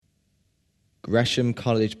Gresham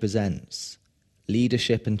College presents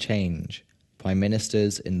Leadership and Change, Prime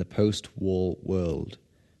Ministers in the Post-War World,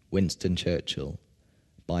 Winston Churchill,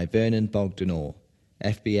 by Vernon Bogdanor,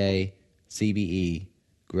 FBA, CBE,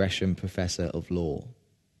 Gresham Professor of Law.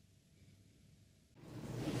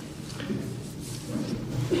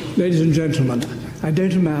 Ladies and gentlemen, I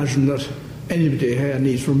don't imagine that anybody here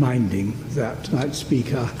needs reminding that tonight's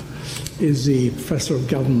speaker is the Professor of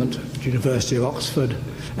Government at the University of Oxford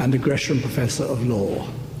and a Gresham Professor of Law.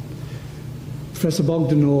 Professor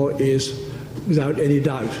Bogdanor is, without any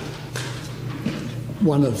doubt,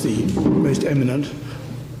 one of the most eminent,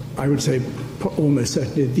 I would say almost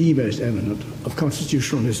certainly the most eminent, of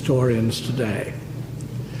constitutional historians today.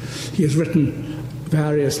 He has written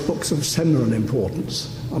various books of seminal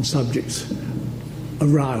importance on subjects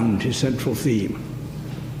around his central theme.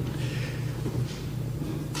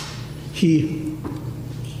 He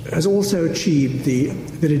has also achieved the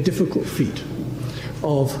very difficult feat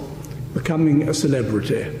of becoming a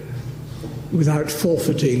celebrity without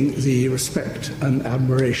forfeiting the respect and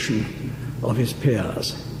admiration of his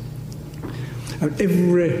peers. And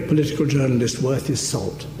every political journalist worth his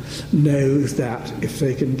salt knows that if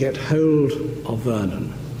they can get hold of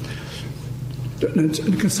Vernon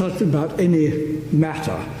and consult him about any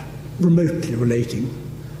matter remotely relating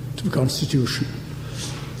to the Constitution,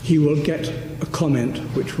 he will get a comment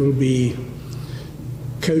which will be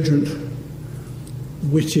cogent,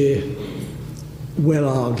 witty, well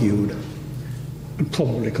argued, and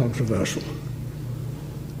probably controversial.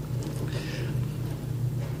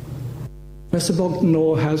 Professor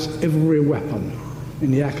Bogdanor has every weapon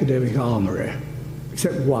in the academic armoury,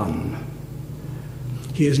 except one.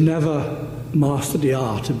 He has never mastered the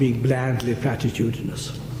art of being blandly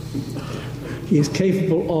platitudinous. He is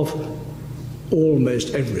capable of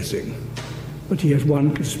almost everything, but he has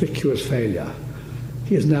one conspicuous failure.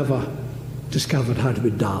 He has never discovered how to be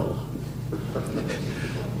dull.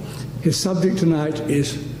 His subject tonight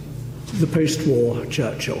is the post-war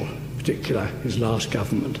Churchill, in particular his last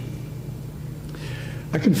government.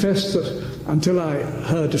 I confess that until I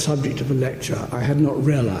heard the subject of the lecture, I had not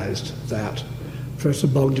realised that Professor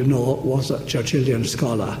Bogdanor was a Churchillian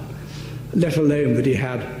scholar, let alone that he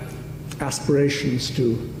had aspirations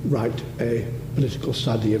to write a political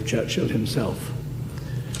study of Churchill himself.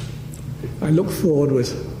 I look forward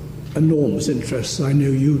with enormous interest, as I know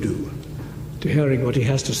you do, to hearing what he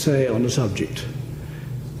has to say on the subject,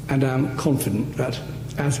 and I'm confident that,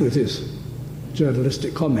 as with his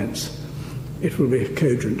journalistic comments, it will be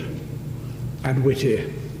cogent and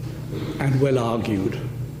witty and well argued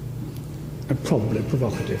and probably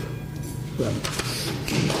provocative. Well.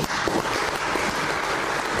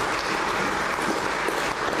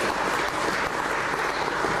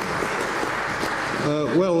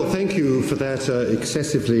 Well, thank you for that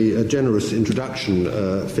excessively generous introduction,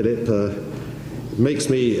 Philip. It makes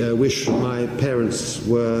me wish my parents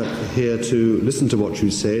were here to listen to what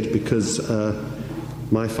you said, because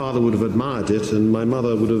my father would have admired it and my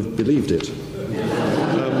mother would have believed it.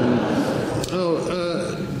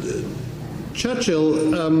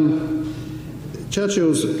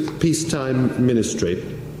 Churchill's peacetime ministry.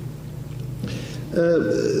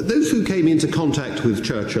 Those who came into contact with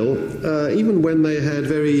Churchill, even when they had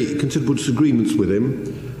very considerable disagreements with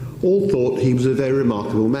him, all thought he was a very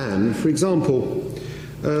remarkable man. For example,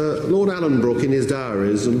 Lord Allenbrook in his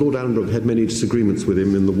diaries, and Lord Allenbrook had many disagreements with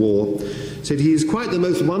him in the war, said, "He is quite the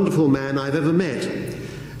most wonderful man I've ever met,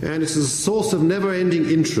 and it's a source of never-ending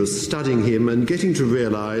interest studying him and getting to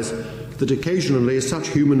realise that occasionally such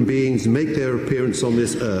human beings make their appearance on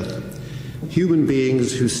this earth, human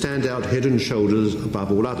beings who stand out head and shoulders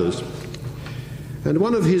above all others." And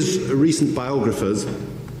one of his recent biographers,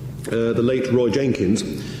 the late Roy Jenkins,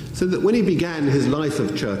 said that when he began his life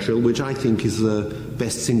of Churchill, which I think is the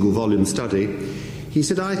best single-volume study, he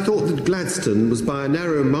said, "I thought that Gladstone was by a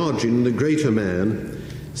narrow margin the greater man,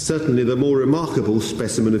 certainly the more remarkable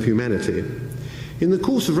specimen of humanity. In the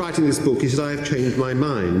course of writing this book," he said, "I have changed my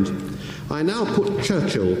mind. I now put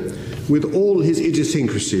Churchill, with all his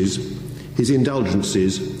idiosyncrasies, his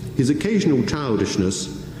indulgences, his occasional childishness,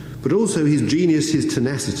 but also his genius, his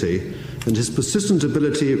tenacity, and his persistent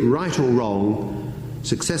ability, right or wrong,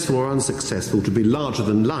 successful or unsuccessful, to be larger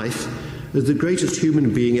than life, as the greatest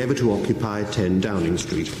human being ever to occupy 10 Downing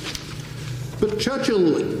Street." But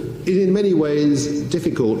Churchill is in many ways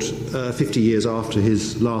difficult, 50 years after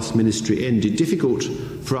his last ministry ended, difficult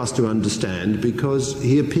for us to understand, because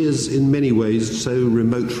he appears in many ways so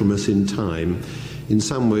remote from us in time, in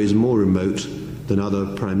some ways more remote than other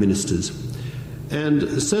prime ministers.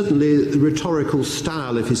 And certainly the rhetorical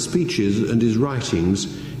style of his speeches and his writings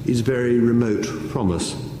is very remote from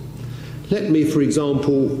us. Let me, for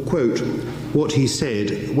example, quote what he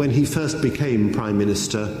said when he first became Prime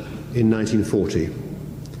Minister in 1940.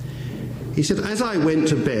 He said, "As I went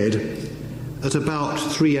to bed at about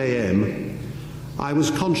 3 a.m, I was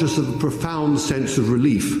conscious of a profound sense of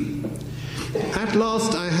relief. At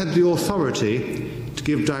last I had the authority to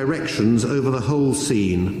give directions over the whole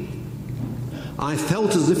scene. I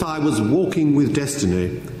felt as if I was walking with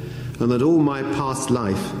destiny, and that all my past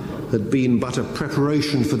life had been but a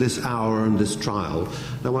preparation for this hour and this trial."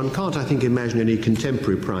 Now, one can't, I think, imagine any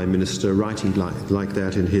contemporary Prime Minister writing like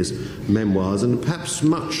that in his memoirs, and perhaps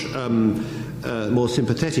much more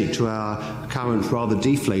sympathetic to our current rather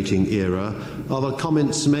deflating era are the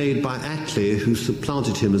comments made by Attlee, who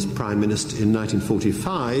supplanted him as Prime Minister in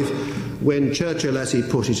 1945, when Churchill, as he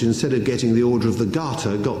put it, instead of getting the Order of the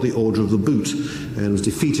Garter, got the Order of the Boot, and was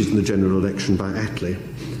defeated in the general election by Attlee.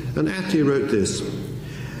 And Attlee wrote this: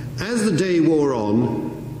 "As the day wore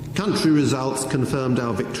on, country results confirmed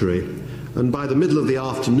our victory, and by the middle of the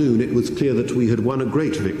afternoon it was clear that we had won a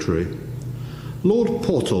great victory. Lord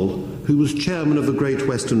Portal, who was chairman of the Great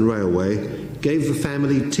Western Railway, gave the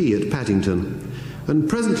family tea at Paddington, and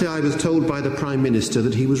presently I was told by the Prime Minister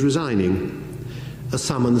that he was resigning. A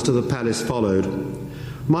summons to the palace followed.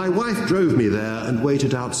 My wife drove me there and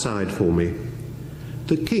waited outside for me.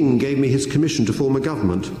 The King gave me his commission to form a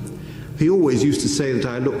government. He always used to say that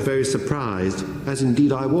I looked very surprised, as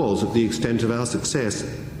indeed I was, at the extent of our success.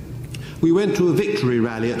 We went to a victory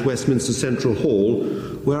rally at Westminster Central Hall,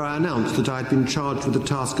 where I announced that I had been charged with the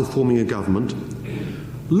task of forming a government,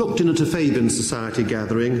 looked in at a Fabian Society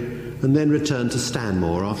gathering, and then returned to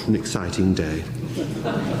Stanmore after an exciting day."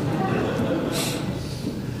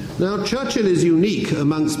 Now, Churchill is unique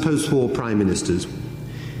amongst post-war Prime Ministers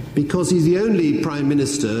because he's the only Prime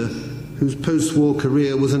Minister whose post-war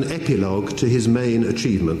career was an epilogue to his main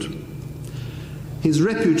achievement. His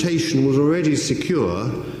reputation was already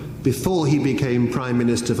secure before he became Prime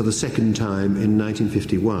Minister for the second time in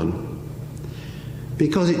 1951,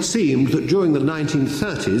 because it seemed that during the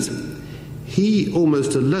 1930s he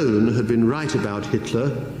almost alone had been right about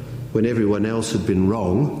Hitler when everyone else had been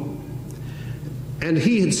wrong, and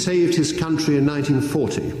he had saved his country in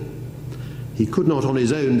 1940. He could not on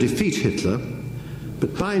his own defeat Hitler,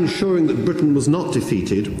 but by ensuring that Britain was not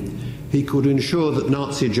defeated, he could ensure that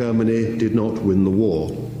Nazi Germany did not win the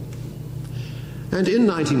war. And in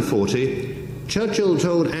 1940, Churchill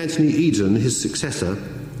told Anthony Eden, his successor,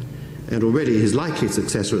 and already his likely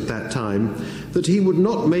successor at that time, that he would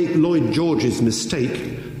not make Lloyd George's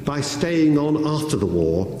mistake by staying on after the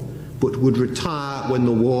war, but would retire when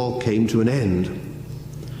the war came to an end.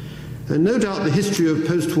 And no doubt the history of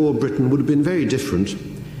post-war Britain would have been very different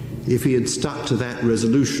if he had stuck to that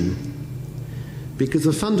resolution, because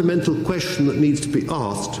the fundamental question that needs to be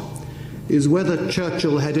asked is whether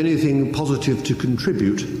Churchill had anything positive to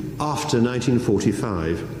contribute after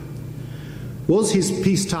 1945. Was his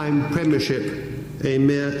peacetime premiership a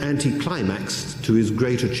mere anticlimax to his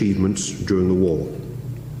great achievements during the war?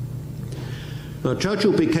 Now,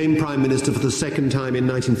 Churchill became Prime Minister for the second time in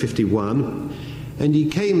 1951, and he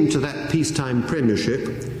came to that peacetime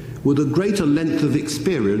premiership with a greater length of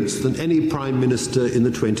experience than any Prime Minister in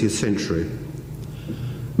the 20th century.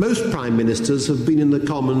 Most Prime Ministers have been in the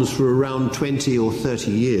Commons for around 20 or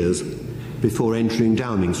 30 years before entering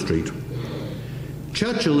Downing Street.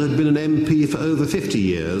 Churchill had been an MP for over 50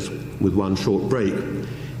 years, with one short break.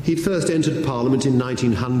 He'd first entered Parliament in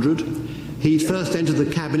 1900. He'd first entered the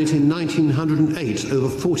Cabinet in 1908, over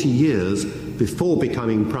 40 years before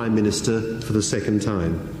becoming Prime Minister for the second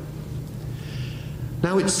time.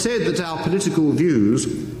 Now, it's said that our political views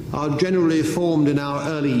are generally formed in our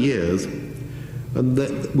early years, and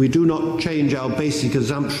that we do not change our basic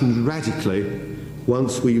assumptions radically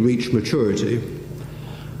once we reach maturity.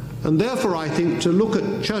 And therefore, I think, to look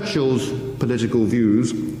at Churchill's political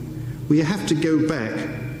views, we have to go back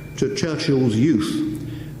to Churchill's youth,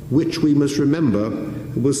 which we must remember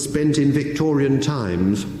was spent in Victorian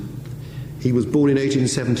times. He was born in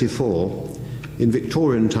 1874, in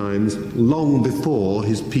Victorian times, long before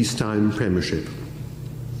his peacetime premiership.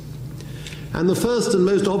 And the first and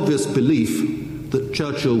most obvious belief that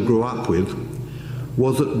Churchill grew up with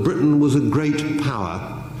was that Britain was a great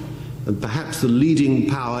power, and perhaps the leading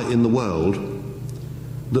power in the world,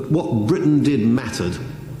 that what Britain did mattered.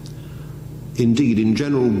 Indeed, in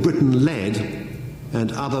general, Britain led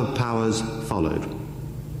and other powers followed.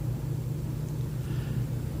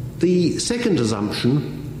 The second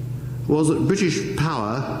assumption was that British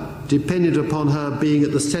power depended upon her being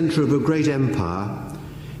at the centre of a great empire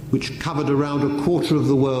which covered around a quarter of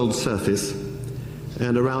the world's surface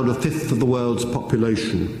and around a fifth of the world's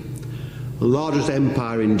population, the largest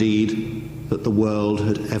empire indeed that the world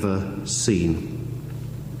had ever seen.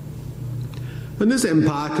 And this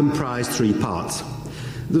empire comprised three parts.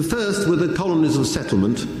 The first were the colonies of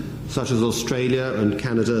settlement, such as Australia and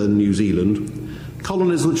Canada and New Zealand,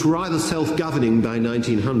 colonies which were either self-governing by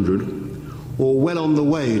 1900 or well on the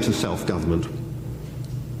way to self-government.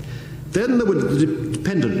 Then there were the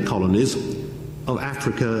dependent colonies of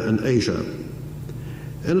Africa and Asia.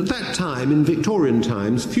 And at that time, in Victorian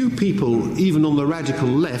times, few people, even on the radical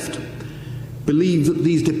left, believed that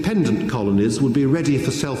these dependent colonies would be ready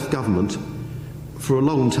for self-government for a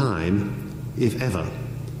long time, if ever.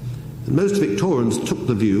 And most Victorians took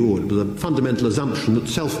the view, or it was a fundamental assumption, that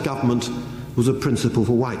self-government was a principle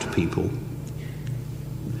for white people.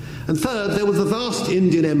 And third, there was the vast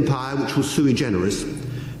Indian Empire, which was sui generis,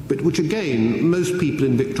 but which again, most people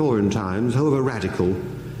in Victorian times, however radical,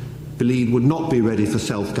 believed would not be ready for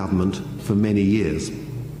self-government for many years.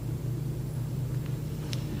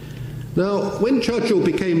 Now, when Churchill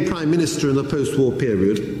became Prime Minister in the post-war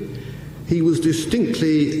period, he was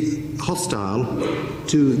distinctly hostile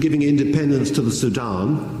to giving independence to the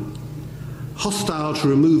Sudan, hostile to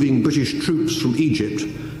removing British troops from Egypt,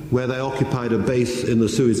 where they occupied a base in the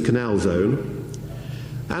Suez Canal zone,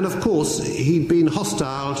 and of course he'd been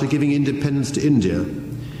hostile to giving independence to India.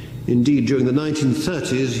 Indeed, during the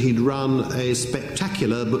 1930s he'd run a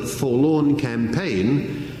spectacular but forlorn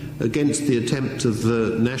campaign against the attempt of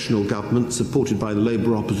the national government, supported by the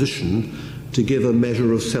Labour opposition, to give a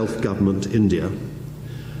measure of self-government to India.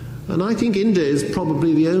 And I think India is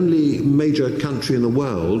probably the only major country in the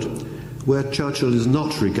world where Churchill is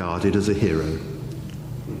not regarded as a hero.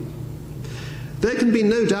 There can be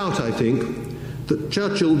no doubt, I think, that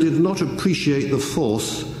Churchill did not appreciate the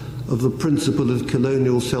force of the principle of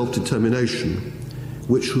colonial self-determination,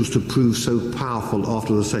 which was to prove so powerful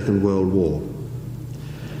after the Second World War.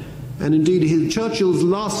 And indeed, Churchill's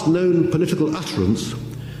last known political utterance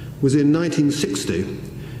was in 1960,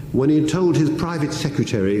 when he told his private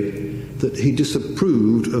secretary that he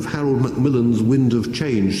disapproved of Harold Macmillan's Wind of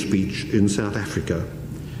Change speech in South Africa,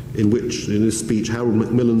 in which, in his speech, Harold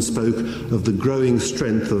Macmillan spoke of the growing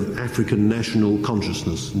strength of African national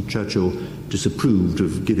consciousness, and Churchill disapproved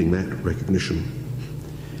of giving that recognition.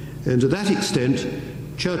 And to that extent,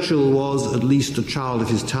 Churchill was at least a child of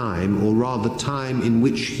his time, or rather the time in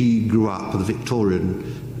which he grew up, the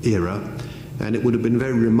Victorian era, and it would have been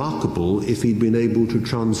very remarkable if he'd been able to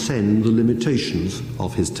transcend the limitations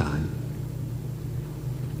of his time.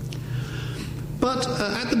 But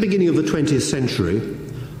at the beginning of the 20th century,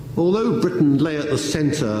 although Britain lay at the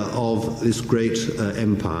centre of this great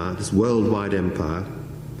empire, this worldwide empire,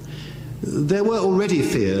 there were already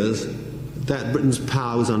fears that Britain's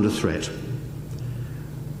power was under threat.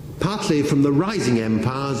 Partly from the rising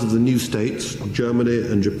empires of the new states,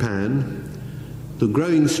 Germany and Japan, the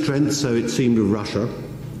growing strength, so it seemed, of Russia,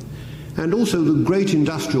 and also the great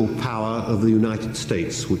industrial power of the United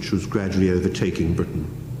States, which was gradually overtaking Britain.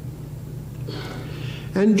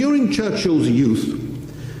 And during Churchill's youth,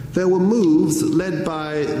 there were moves led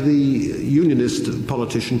by the Unionist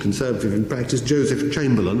politician, conservative in practice, Joseph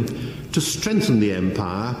Chamberlain, to strengthen the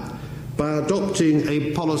empire by adopting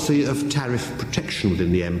a policy of tariff protection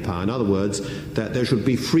within the empire. In other words, that there should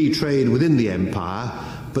be free trade within the empire,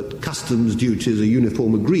 but customs duties, a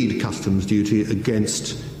uniform agreed customs duty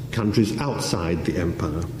against countries outside the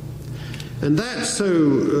empire. And that, so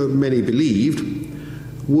many believed,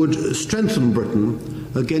 would strengthen Britain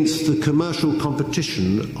against the commercial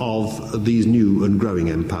competition of these new and growing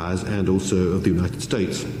empires, and also of the United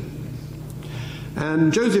States.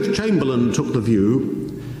 And Joseph Chamberlain took the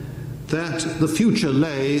view that the future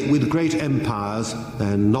lay with great empires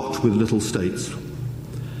and not with little states.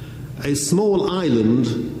 A small island,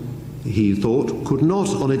 he thought, could not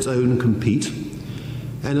on its own compete,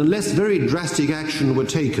 and unless very drastic action were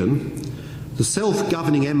taken, the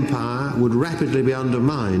self-governing empire would rapidly be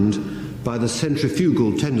undermined by the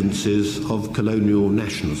centrifugal tendencies of colonial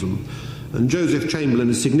nationalism. And Joseph Chamberlain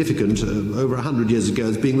is significant, over 100 years ago,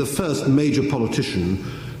 as being the first major politician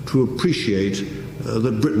to appreciate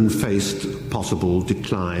that Britain faced possible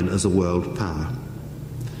decline as a world power.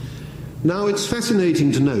 Now, it's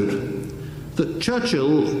fascinating to note that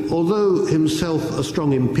Churchill, although himself a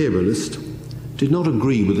strong imperialist, did not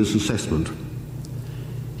agree with this assessment.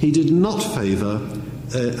 He did not favour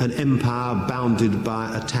an empire bounded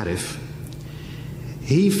by a tariff.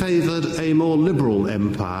 He favoured a more liberal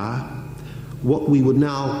empire, what we would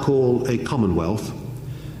now call a commonwealth,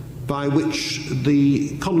 by which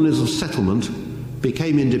the colonies of settlement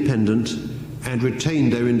became independent and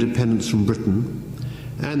retained their independence from Britain,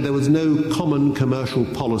 and there was no common commercial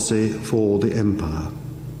policy for the empire.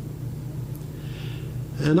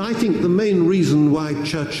 And I think the main reason why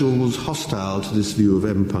Churchill was hostile to this view of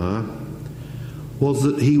empire was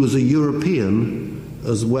that he was a European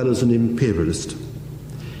as well as an imperialist.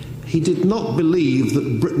 He did not believe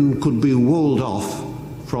that Britain could be walled off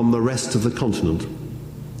from the rest of the continent.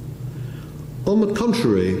 On the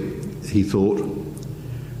contrary, he thought,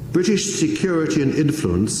 British security and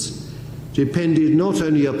influence depended not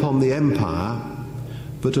only upon the empire,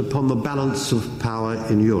 but upon the balance of power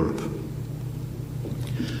in Europe.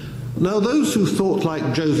 Now, those who thought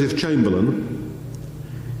like Joseph Chamberlain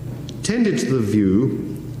tended to the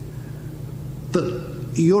view that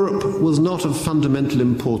Europe was not of fundamental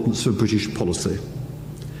importance for British policy,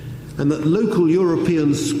 and that local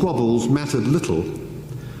European squabbles mattered little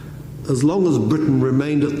as long as Britain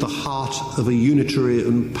remained at the heart of a unitary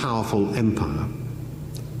and powerful empire.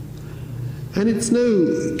 And it's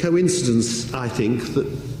no coincidence, I think,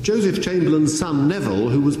 that Joseph Chamberlain's son Neville,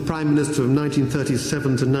 who was Prime Minister from 1937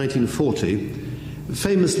 to 1940,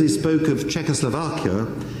 famously spoke of Czechoslovakia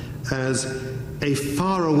as a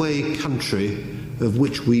faraway country of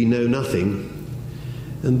which we know nothing.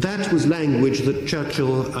 And that was language that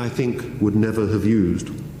Churchill, I think, would never have used.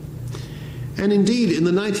 And indeed, in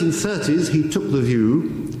the 1930s, he took the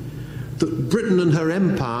view that Britain and her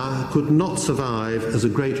empire could not survive as a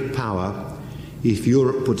great power if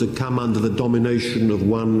Europe were to come under the domination of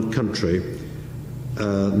one country,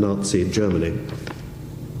 Nazi Germany.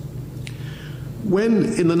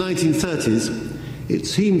 When, in the 1930s, it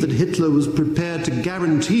seemed that Hitler was prepared to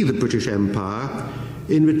guarantee the British Empire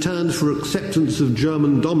in return for acceptance of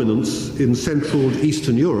German dominance in Central and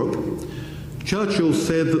Eastern Europe, Churchill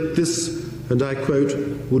said that this, and I quote,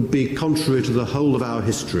 would be contrary to the whole of our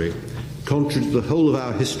history, contrary to the whole of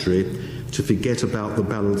our history to forget about the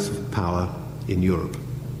balance of power in Europe.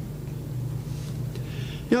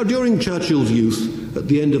 Now, during Churchill's youth, at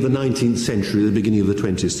the end of the 19th century, the beginning of the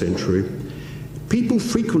 20th century, people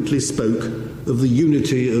frequently spoke of the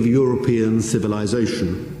unity of European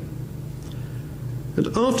civilization. And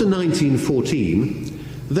after 1914,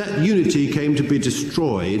 that unity came to be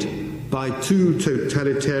destroyed by two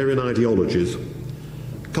totalitarian ideologies,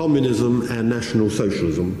 communism and National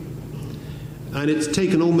Socialism. And it's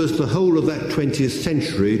taken almost the whole of that 20th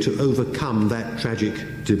century to overcome that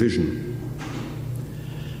tragic division.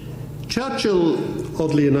 Churchill,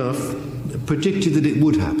 oddly enough, predicted that it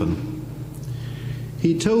would happen.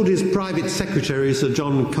 He told his private secretary, Sir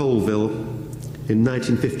John Colville, in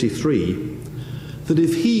 1953, that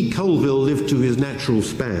if he, Colville, lived to his natural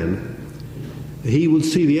span, he would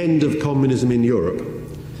see the end of communism in Europe,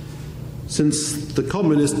 since the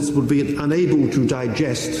communists would be unable to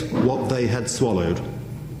digest what they had swallowed.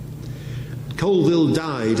 Colville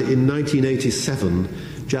died in 1987,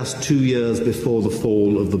 just 2 years before the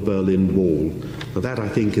fall of the Berlin Wall. Now that, I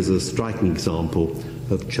think, is a striking example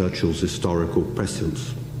of Churchill's historical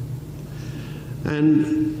prescience.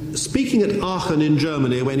 And speaking at Aachen in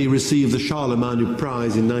Germany when he received the Charlemagne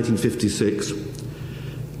Prize in 1956,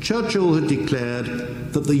 Churchill had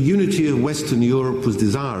declared that the unity of Western Europe was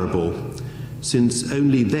desirable, since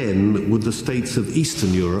only then would the states of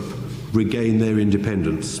Eastern Europe regain their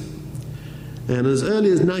independence. And as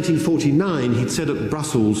early as 1949, he'd said at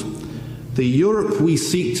Brussels, "The Europe we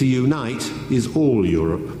seek to unite is all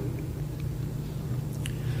Europe."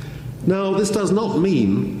 Now, this does not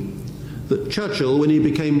mean that Churchill, when he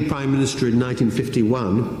became Prime Minister in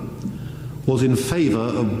 1951, was in favour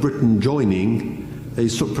of Britain joining a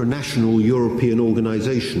supranational European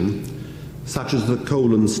organisation such as the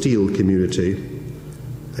Coal and Steel Community,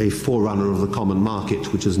 a forerunner of the common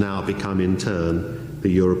market which has now become in turn the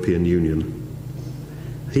European Union.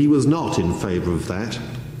 He was not in favour of that,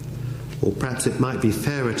 or perhaps it might be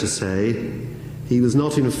fairer to say he was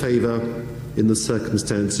not in favour in the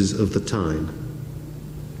circumstances of the time.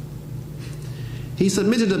 He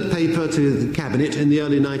submitted a paper to the Cabinet in the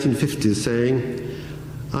early 1950s saying,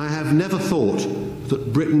 "I have never thought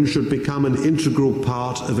that Britain should become an integral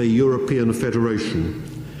part of a European federation,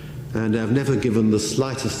 and have never given the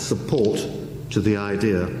slightest support to the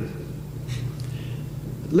idea."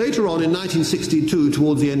 Later on, in 1962,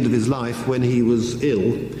 towards the end of his life, when he was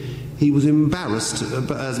ill, he was embarrassed,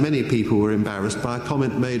 as many people were embarrassed, by a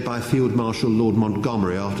comment made by Field Marshal Lord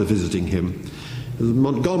Montgomery after visiting him.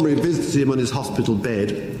 Montgomery visited him on his hospital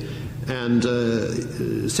bed and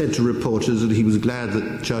said to reporters that he was glad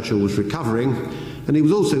that Churchill was recovering, and he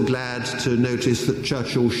was also glad to notice that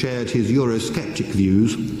Churchill shared his Eurosceptic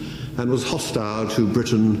views and was hostile to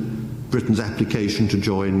Britain's application to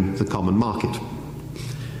join the common market.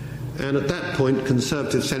 And at that point,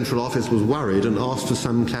 Conservative Central Office was worried and asked for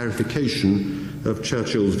some clarification of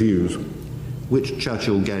Churchill's views, which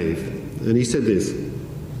Churchill gave. And he said this,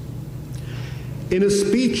 In a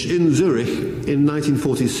speech in Zurich in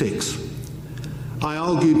 1946, I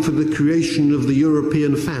argued for the creation of the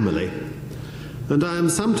European family, and I am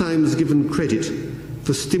sometimes given credit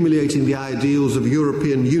for stimulating the ideals of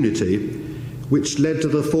European unity, which led to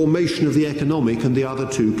the formation of the economic and the other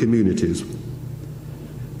two communities.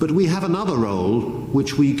 But we have another role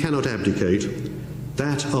which we cannot abdicate,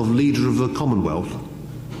 that of leader of the Commonwealth.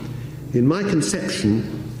 In my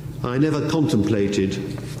conception, I never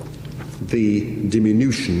contemplated the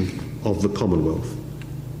diminution of the Commonwealth.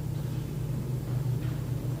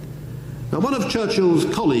 Now, one of Churchill's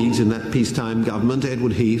colleagues in that peacetime government,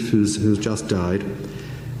 Edward Heath, who's just died,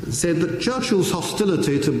 said that Churchill's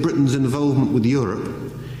hostility to Britain's involvement with Europe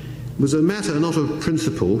was a matter not of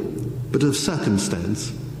principle, but of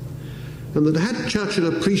circumstance, and that had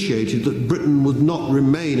Churchill appreciated that Britain would not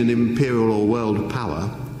remain an imperial or world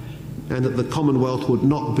power, and that the Commonwealth would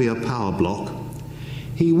not be a power bloc,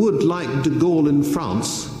 he would, like de Gaulle in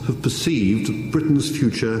France, have perceived that Britain's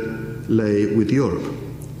future lay with Europe.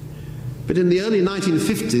 But in the early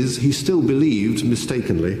 1950s, he still believed,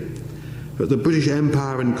 mistakenly, that the British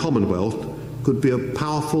Empire and Commonwealth could be a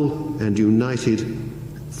powerful and united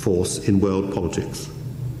force in world politics.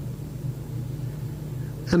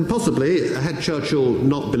 And possibly, had Churchill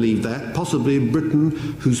not believed that, possibly Britain,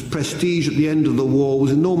 whose prestige at the end of the war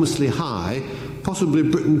was enormously high, possibly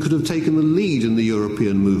Britain could have taken the lead in the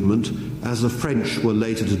European movement, as the French were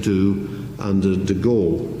later to do under de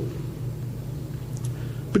Gaulle.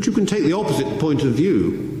 But you can take the opposite point of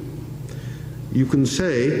view. You can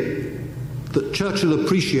say that Churchill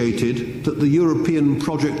appreciated that the European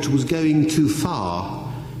project was going too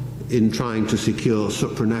far in trying to secure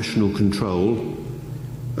supranational control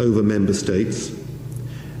over member states,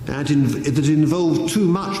 and that it involved too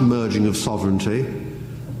much merging of sovereignty,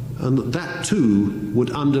 and that too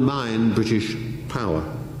would undermine British power.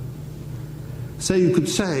 So you could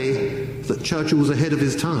say that Churchill was ahead of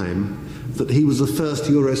his time, that he was the first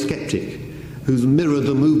Eurosceptic who's mirrored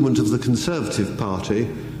the movement of the Conservative Party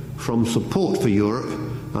from support for Europe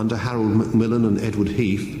under Harold Macmillan and Edward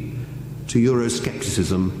Heath to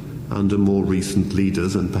Euroscepticism under more recent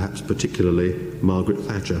leaders, and perhaps particularly Margaret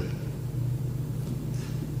Thatcher.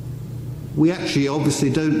 We actually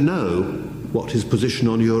obviously don't know what his position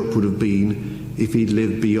on Europe would have been if he'd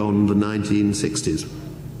lived beyond the 1960s.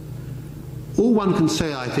 All one can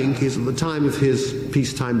say, I think, is at the time of his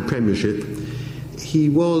peacetime premiership, he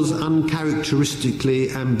was uncharacteristically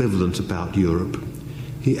ambivalent about Europe.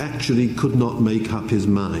 He actually could not make up his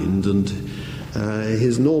mind, and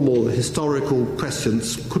his normal historical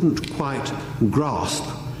prescience couldn't quite grasp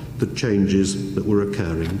the changes that were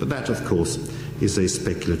occurring. But that, of course, is a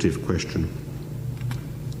speculative question.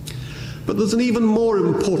 But there's an even more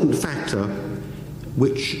important factor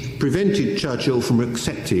which prevented Churchill from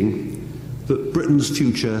accepting that Britain's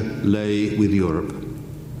future lay with Europe.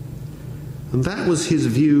 And that was his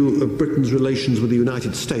view of Britain's relations with the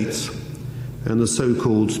United States and the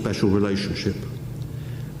so-called special relationship.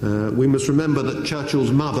 We must remember that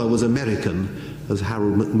Churchill's mother was American, as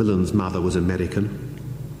Harold Macmillan's mother was American,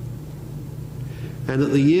 and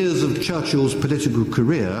that the years of Churchill's political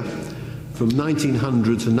career, from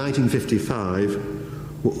 1900 to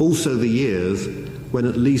 1955, were also the years when,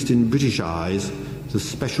 at least in British eyes, the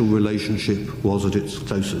special relationship was at its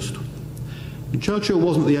closest. And Churchill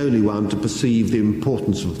wasn't the only one to perceive the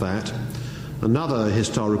importance of that. Another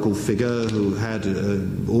historical figure who had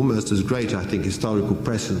almost as great, I think, historical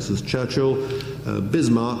presence as Churchill,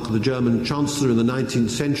 Bismarck, the German Chancellor in the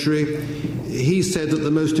 19th century, he said that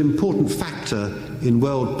the most important factor in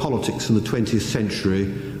world politics in the 20th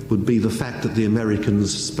century would be the fact that the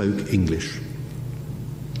Americans spoke English.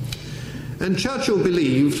 And Churchill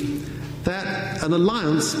believed that an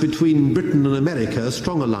alliance between Britain and America, a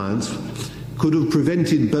strong alliance, could have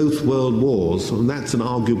prevented both world wars, and that's an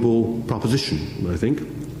arguable proposition, I think.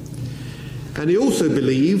 And he also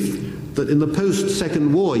believed that in the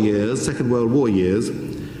post-Second World War years,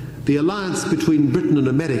 the alliance between Britain and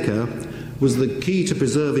America was the key to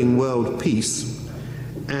preserving world peace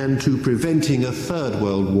and to preventing a third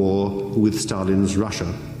world war with Stalin's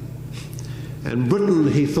Russia. And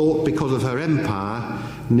Britain, he thought, because of her empire,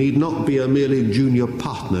 need not be a merely junior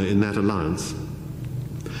partner in that alliance.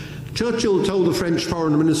 Churchill told the French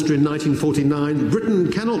Foreign Minister in 1949, "Britain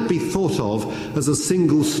cannot be thought of as a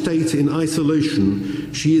single state in isolation.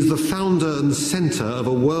 She is the founder and centre of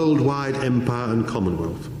a worldwide empire and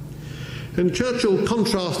commonwealth." And Churchill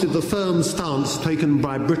contrasted the firm stance taken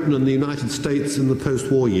by Britain and the United States in the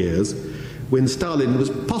post-war years, when Stalin was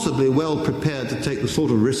possibly well prepared to take the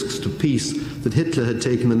sort of risks to peace that Hitler had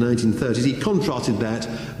taken in the 1930s. He contrasted that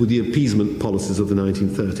with the appeasement policies of the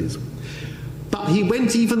 1930s. But But he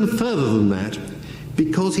went even further than that,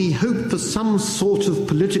 because he hoped for some sort of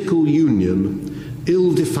political union,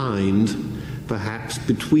 ill-defined, perhaps,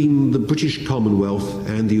 between the British Commonwealth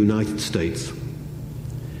and the United States.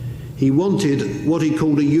 He wanted what he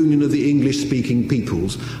called a union of the English-speaking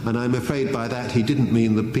peoples, and I'm afraid by that he didn't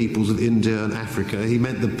mean the peoples of India and Africa. He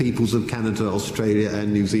meant the peoples of Canada, Australia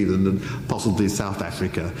and New Zealand, and possibly South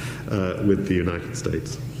Africa with the United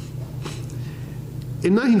States.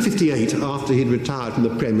 In 1958, after he'd retired from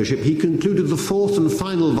the premiership, he concluded the fourth and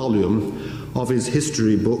final volume of his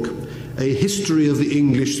history book, A History of the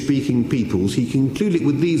English-Speaking Peoples. He concluded it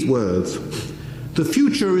with these words: "The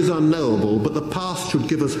future is unknowable, but the past should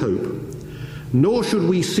give us hope. Nor should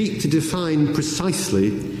we seek to define precisely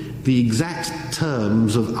the exact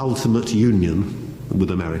terms of ultimate union with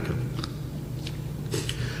America."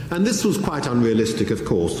 And this was quite unrealistic, of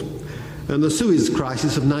course. And the Suez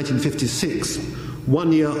Crisis of 1956,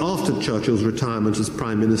 1 year after Churchill's retirement as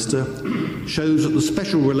Prime Minister, shows that the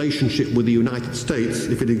special relationship with the United States,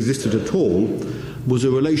 if it existed at all, was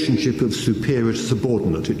a relationship of superior to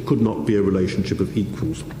subordinate. It could not be a relationship of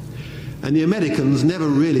equals. And the Americans never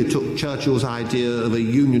really took Churchill's idea of a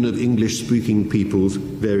union of English-speaking peoples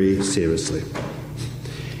very seriously.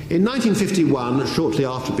 In 1951, shortly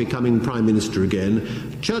after becoming Prime Minister again,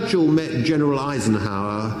 Churchill met General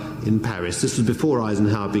Eisenhower in Paris. This was before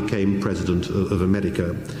Eisenhower became President of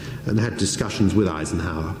America, and had discussions with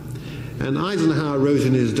Eisenhower. And Eisenhower wrote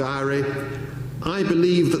in his diary, "I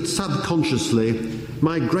believe that subconsciously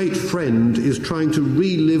my great friend is trying to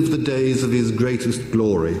relive the days of his greatest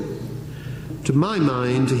glory. To my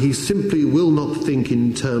mind, he simply will not think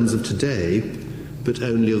in terms of today, but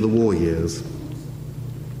only of the war years."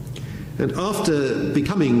 And after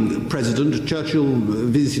becoming president, Churchill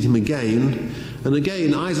visited him again, and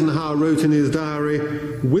again Eisenhower wrote in his diary,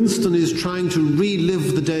 "Winston is trying to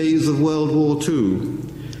relive the days of World War II.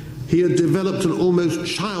 He had developed an almost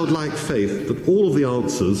childlike faith that all of the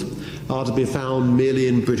answers are to be found merely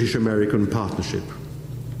in British-American partnership."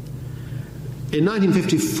 In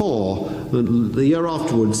 1954, the year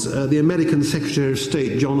afterwards, the American Secretary of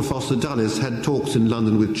State John Foster Dulles had talks in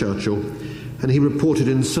London with Churchill, and he reported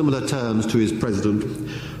in similar terms to his president.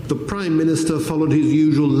 The Prime Minister followed his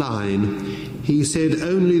usual line. He said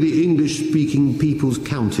only the English-speaking peoples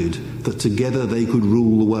counted, that together they could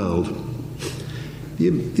rule the world.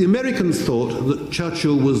 The Americans thought that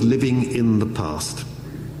Churchill was living in the past.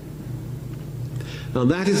 Now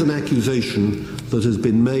that is an accusation that has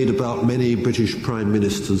been made about many British Prime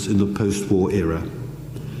Ministers in the post-war era.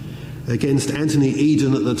 Against Anthony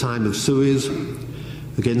Eden at the time of Suez,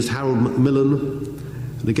 against Harold Macmillan,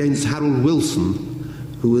 and against Harold Wilson,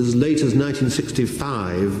 who as late as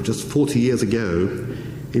 1965, just 40 years ago,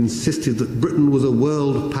 insisted that Britain was a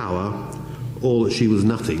world power or that she was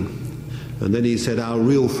nothing. And then he said our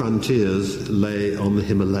real frontiers lay on the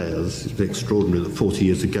Himalayas. It's extraordinary that 40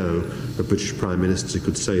 years ago a British Prime Minister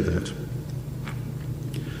could say that.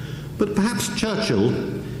 But perhaps Churchill,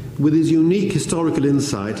 with his unique historical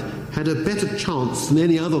insight, had a better chance than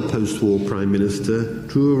any other post-war Prime Minister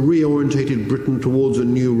to have reorientated Britain towards a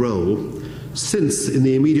new role, since in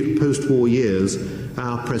the immediate post-war years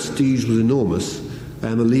our prestige was enormous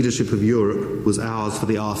and the leadership of Europe was ours for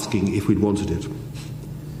the asking if we'd wanted it.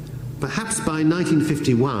 Perhaps by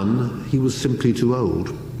 1951 he was simply too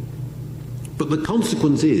old. But the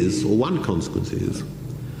consequence is, or one consequence is,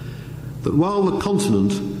 that while the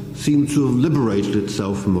continent seemed to have liberated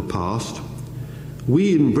itself from the past,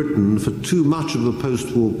 we in Britain, for too much of the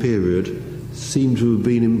post-war period, seem to have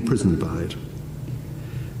been imprisoned by it.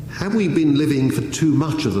 Have we been living for too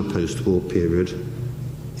much of the post-war period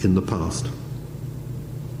in the past?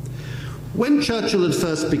 When Churchill had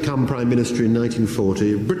first become Prime Minister in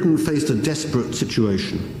 1940, Britain faced a desperate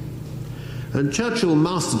situation, and Churchill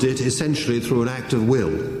mastered it essentially through an act of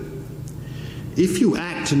will. If you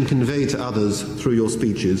act and convey to others through your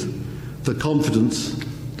speeches the confidence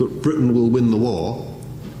that Britain will win the war,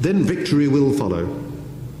 then victory will follow.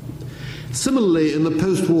 Similarly, in the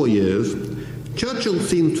post-war years, Churchill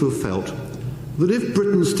seems to have felt that if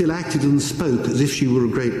Britain still acted and spoke as if she were a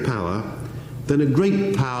great power, then a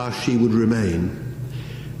great power she would remain.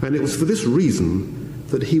 And it was for this reason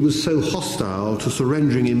that he was so hostile to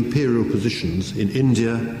surrendering imperial positions in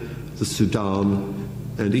India, the Sudan,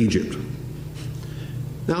 and Egypt.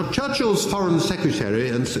 Now, Churchill's Foreign Secretary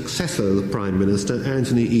and successor, the Prime Minister,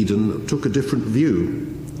 Anthony Eden, took a different view.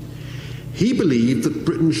 He believed that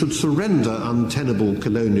Britain should surrender untenable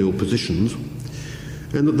colonial positions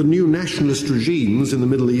and that the new nationalist regimes in the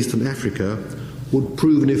Middle East and Africa would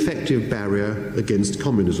prove an effective barrier against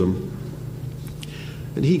communism.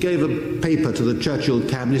 And he gave a paper to the Churchill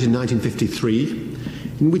cabinet in 1953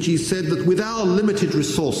 in which he said that with our limited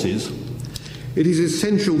resources, it is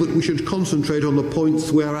essential that we should concentrate on the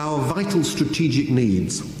points where our vital strategic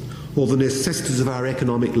needs or the necessities of our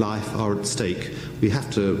economic life are at stake. We have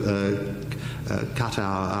to cut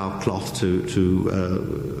our cloth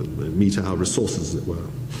to meet our resources, as it were.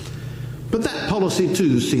 But that policy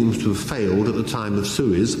too seems to have failed at the time of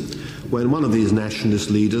Suez, when one of these nationalist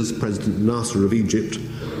leaders, President Nasser of Egypt,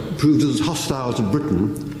 proved as hostile to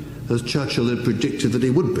Britain as Churchill had predicted that he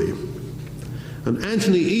would be. And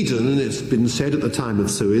Anthony Eden, and it's been said at the time of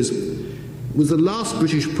Suez, was the last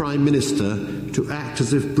British Prime Minister to act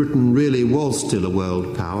as if Britain really was still a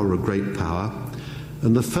world power, a great power,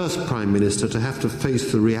 and the first Prime Minister to have to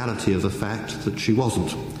face the reality of the fact that she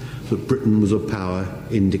wasn't, that Britain was a power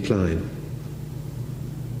in decline.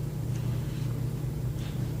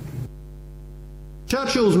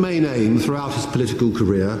 Churchill's main aim throughout his political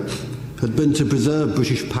career had been to preserve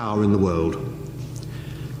British power in the world.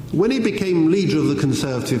 When he became leader of the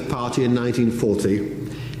Conservative Party in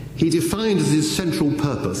 1940, he defined as his central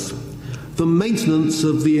purpose the maintenance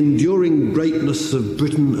of the enduring greatness of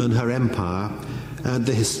Britain and her empire and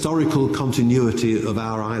the historical continuity of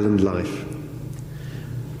our island life.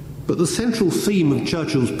 But the central theme of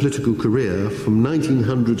Churchill's political career from 1900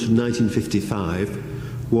 to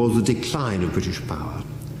 1955 was the decline of British power.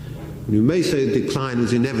 And you may say the decline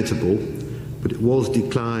was inevitable, but it was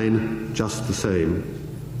decline just the same.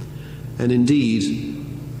 And indeed,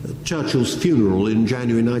 at Churchill's funeral in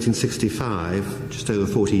January 1965, just over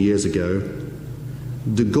 40 years ago,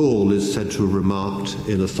 de Gaulle is said to have remarked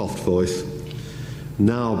in a soft voice,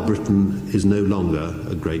 "Now Britain is no longer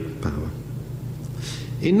a great power."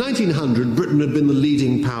 In 1900, Britain had been the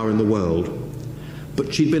leading power in the world,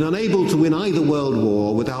 but she'd been unable to win either world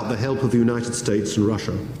war without the help of the United States and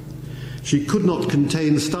Russia. She could not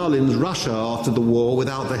contain Stalin's Russia after the war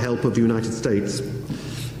without the help of the United States.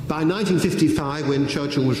 By 1955, when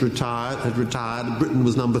Churchill had retired, Britain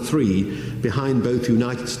was number 3, behind both the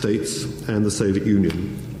United States and the Soviet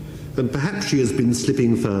Union. And perhaps she has been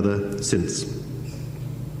slipping further since.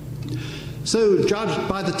 So, judged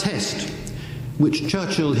by the test which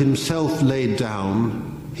Churchill himself laid down,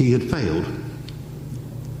 he had failed.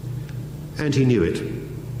 And he knew it.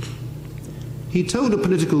 He told a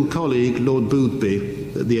political colleague, Lord Boothby,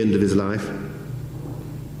 at the end of his life,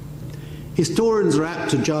 "Historians are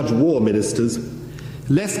apt to judge war ministers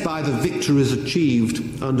less by the victories achieved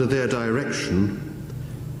under their direction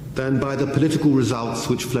than by the political results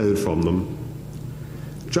which flowed from them.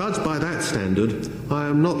 Judged by that standard, I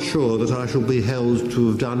am not sure that I shall be held to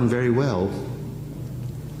have done very well."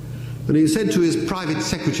 And he said to his private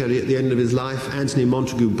secretary at the end of his life, Anthony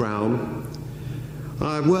Montagu Brown,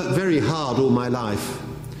 "I have worked very hard all my life,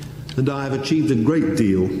 and I have achieved a great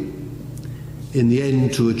deal, in the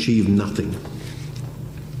end to achieve nothing."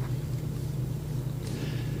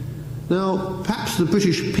 Now, perhaps the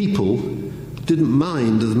British people didn't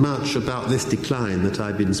mind as much about this decline that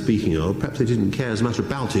I've been speaking of. Perhaps they didn't care as much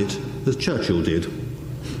about it as Churchill did.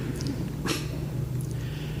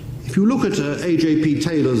 If you look at A.J.P.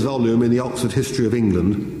 Taylor's volume in the Oxford History of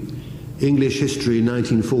England, English History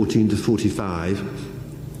 1914 to 45,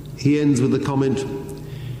 he ends with the comment,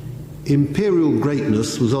 "Imperial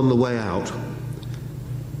greatness was on the way out.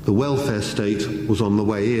 The welfare state was on the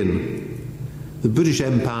way in. The British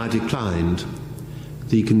Empire declined.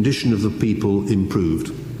 The condition of the people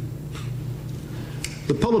improved."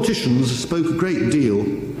 The politicians spoke a great deal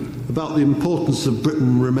about the importance of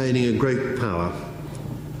Britain remaining a great power,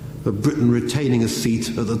 of Britain retaining a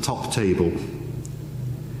seat at the top table.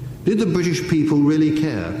 Did the British people really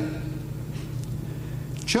care?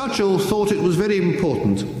 Churchill thought it was very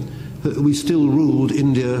important that we still ruled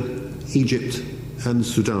India, Egypt, and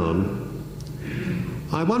Sudan.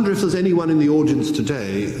 I wonder if there's anyone in the audience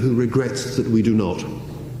today who regrets that we do not.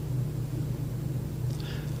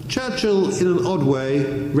 Churchill, in an odd way,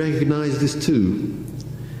 recognised this too,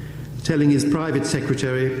 telling his private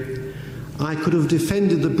secretary, "I could have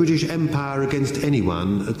defended the British Empire against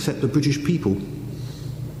anyone except the British people."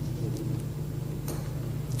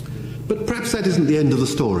 But perhaps that isn't the end of the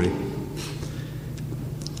story.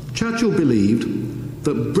 Churchill believed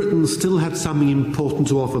that Britain still had something important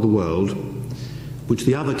to offer the world, which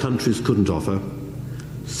the other countries couldn't offer,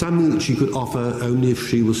 something that she could offer only if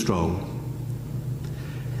she was strong.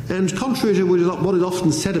 And contrary to what is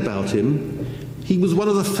often said about him, he was one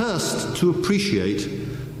of the first to appreciate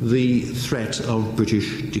the threat of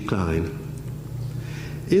British decline.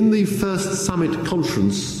 In the first summit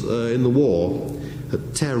conference in the war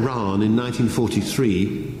at Tehran in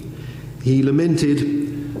 1943, he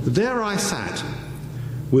lamented, "There I sat,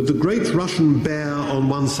 with the great Russian bear on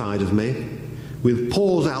one side of me, with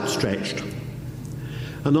paws outstretched,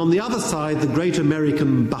 and on the other side the great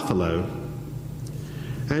American buffalo.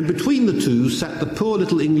 And between the two sat the poor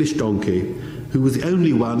little English donkey, who was the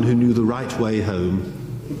only one who knew the right way home.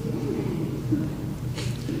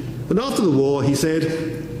 And after the war he said,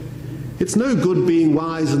 "It's no good being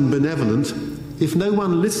wise and benevolent if no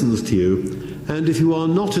one listens to you and if you are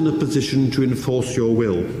not in a position to enforce your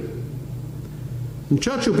will." And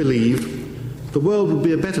Churchill believed the world would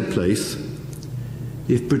be a better place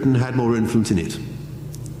if Britain had more influence in it.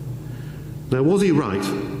 Now, was he right?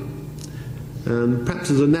 And perhaps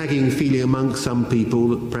there's a nagging feeling among some people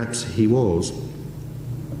that perhaps he was.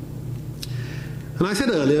 And I said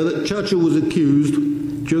earlier that Churchill was accused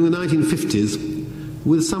during the 1950s,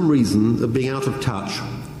 with some reason, of being out of touch,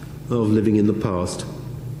 of living in the past.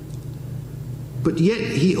 But yet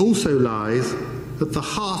he also lies at the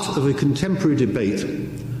heart of a contemporary debate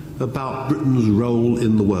about Britain's role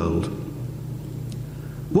in the world.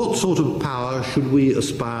 What sort of power should we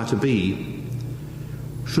aspire to be?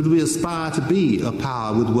 Should we aspire to be a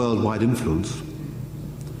power with worldwide influence?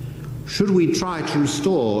 Should we try to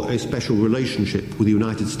restore a special relationship with the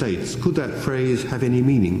United States? Could that phrase have any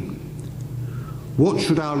meaning? What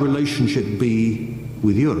should our relationship be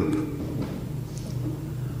with Europe?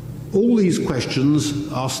 All these questions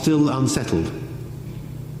are still unsettled.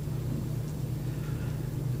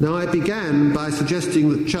 Now, I began by suggesting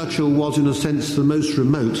that Churchill was, in a sense, the most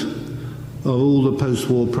remote of all the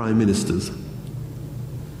post-war prime ministers.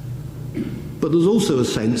 But there's also a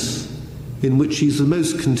sense in which he's the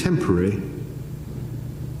most contemporary,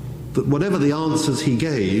 that whatever the answers he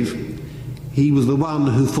gave, he was the one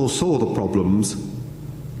who foresaw the problems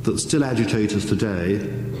that still agitate us today,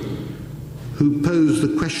 who posed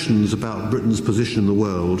the questions about Britain's position in the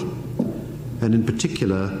world, and in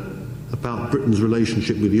particular about Britain's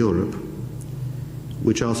relationship with Europe,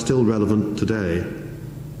 which are still relevant today.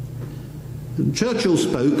 And Churchill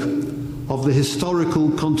spoke of the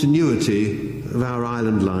historical continuity of our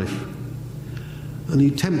island life, and he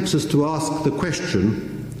tempts us to ask the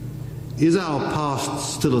question, is our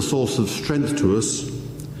past still a source of strength to us,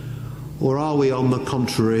 or are we, on the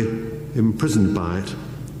contrary, imprisoned by it?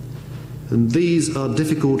 And these are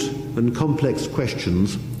difficult and complex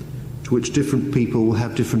questions to which different people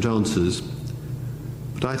have different answers.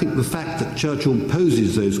 But I think the fact that Churchill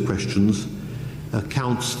poses those questions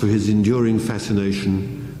accounts for his enduring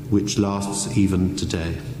fascination, which lasts even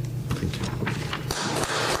today. Thank you.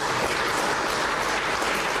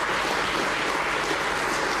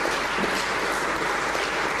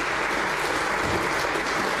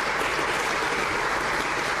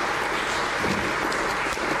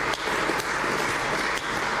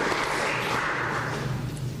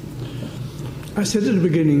 I said at the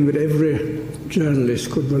beginning that every journalist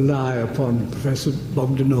could rely upon Professor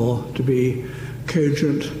Bogdanor to be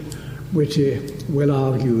cogent, witty,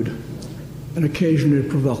 well-argued, and occasionally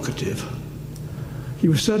provocative. He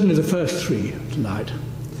was certainly the first three tonight.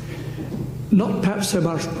 Not perhaps so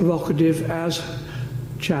much provocative as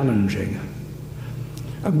challenging.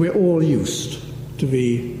 And we're all used to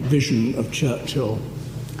the vision of Churchill,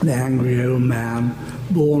 the angry old man,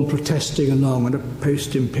 born protesting along on a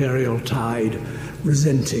post-imperial tide,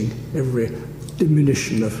 resenting every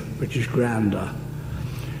diminution of British grandeur.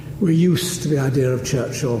 We're used to the idea of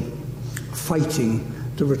Churchill fighting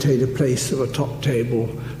to retain a place at the top table,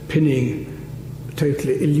 pinning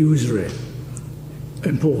totally illusory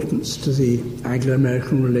importance to the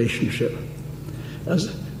Anglo-American relationship.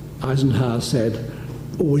 As Eisenhower said,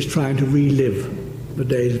 always trying to relive the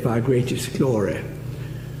days of our greatest glory.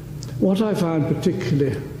 What I found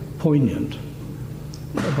particularly poignant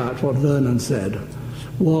about what Vernon said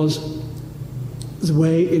was the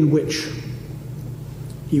way in which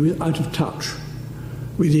he was out of touch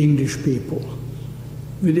with the English people.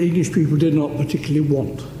 The English people did not particularly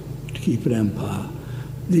want to keep an empire.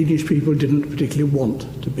 The English people didn't particularly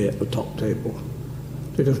want to be at the top table.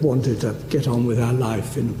 They just wanted to get on with their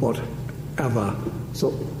life in whatever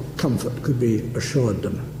sort of comfort could be assured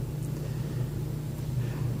them.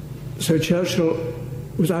 So Churchill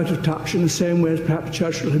was out of touch in the same way as perhaps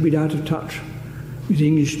Churchill had been out of touch with the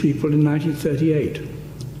English people in 1938,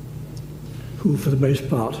 who for the most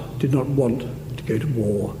part did not want to go to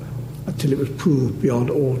war until it was proved beyond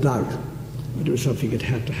all doubt that it was something that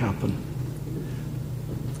had to happen.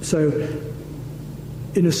 So,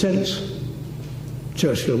 in a sense,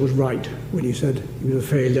 Churchill was right when he said he was a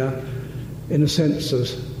failure. In a sense,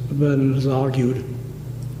 as Vernon has argued,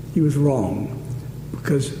 he was wrong,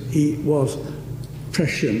 because he was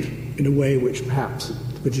prescient in a way which perhaps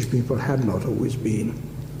the British people had not always been.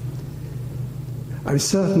 I'm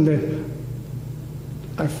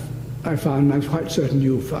quite certain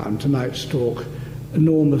you found tonight's talk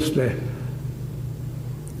enormously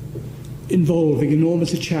involving,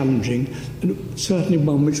 enormously challenging, and certainly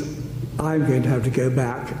one which I'm going to have to go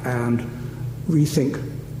back and rethink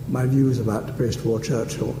my views about the post-war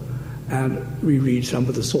Churchill and reread some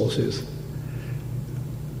of the sources.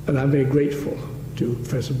 And I'm very grateful to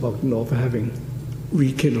Professor Bogdanor for having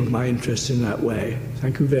rekindled my interest in that way.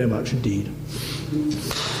 Thank you very much indeed.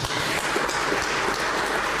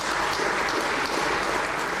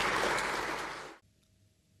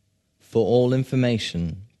 For all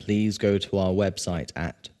information, please go to our website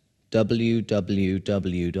at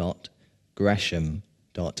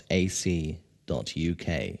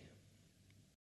www.gresham.ac.uk.